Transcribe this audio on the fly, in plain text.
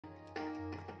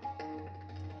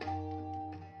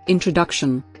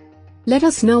Introduction. Let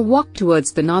us now walk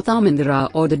towards the Natha Mandira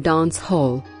or the dance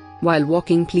hall. While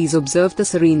walking, please observe the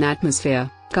serene atmosphere,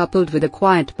 coupled with a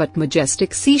quiet but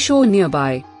majestic seashore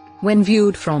nearby. When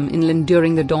viewed from inland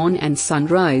during the dawn and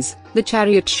sunrise, the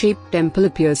chariot-shaped temple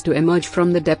appears to emerge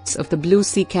from the depths of the blue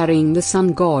sea carrying the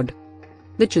sun god.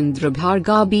 The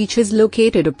Chandrabharga beach is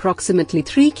located approximately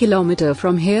 3 km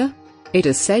from here. It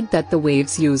is said that the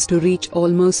waves used to reach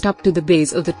almost up to the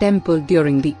base of the temple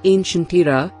during the ancient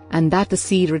era, and that the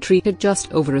sea retreated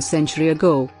just over a century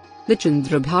ago. The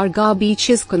Chandrabharga beach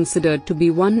is considered to be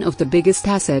one of the biggest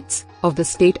assets of the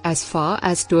state as far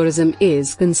as tourism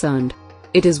is concerned.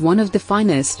 It is one of the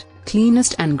finest,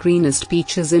 cleanest and greenest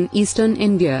beaches in eastern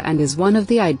India and is one of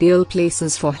the ideal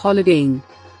places for holidaying.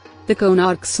 The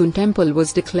Konark-Introduction temple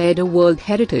was declared a World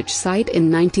Heritage Site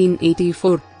in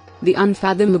 1984. The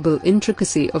unfathomable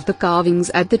intricacy of the carvings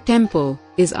at the temple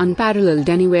is unparalleled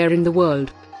anywhere in the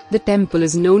world. The temple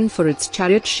is known for its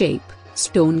chariot shape,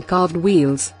 stone-carved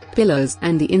wheels, pillars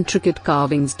and the intricate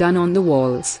carvings done on the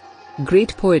walls.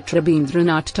 Great poet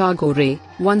Rabindranath Tagore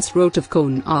once wrote of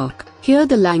Konark, "Here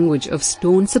the language of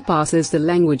stone surpasses the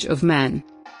language of man."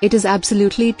 It is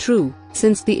absolutely true,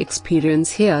 since the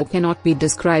experience here cannot be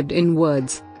described in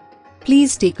words.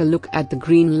 Please take a look at the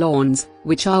green lawns,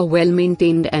 which are well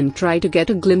maintained, and try to get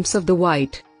a glimpse of the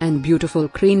white and beautiful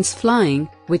cranes flying,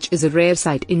 which is a rare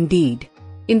sight indeed.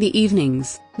 In the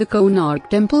evenings, the Konark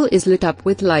temple is lit up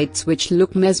with lights which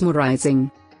look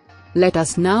mesmerizing. Let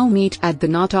us now meet at the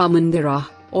Natha Mandira,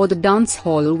 or the dance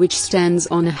hall, which stands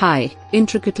on a high,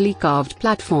 intricately carved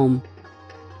platform.